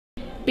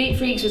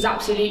BeatFreeks was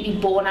absolutely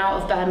born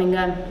out of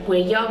Birmingham.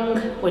 We're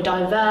young, we're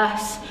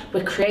diverse,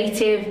 we're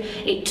creative.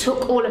 It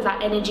took all of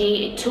that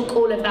energy, it took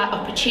all of that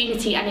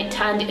opportunity, and it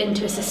turned it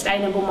into a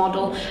sustainable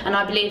model. And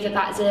I believe that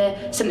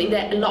that's something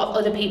that a lot of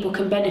other people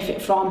can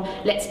benefit from.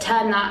 Let's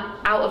turn that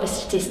out of a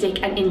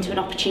statistic and into an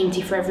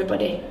opportunity for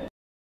everybody.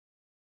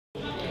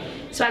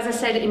 So as I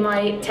said in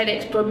my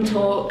TEDxBrum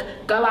talk,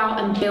 go out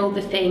and build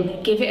the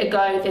thing, give it a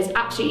go. There's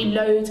absolutely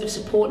loads of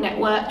support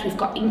networks. We've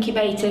got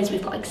incubators,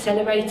 we've got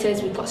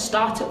accelerators, we've got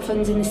startup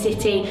funds in the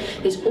city.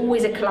 There's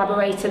always a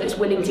collaborator that's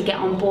willing to get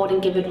on board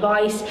and give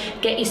advice.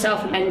 Get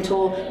yourself a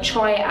mentor,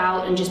 try it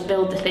out and just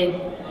build the thing.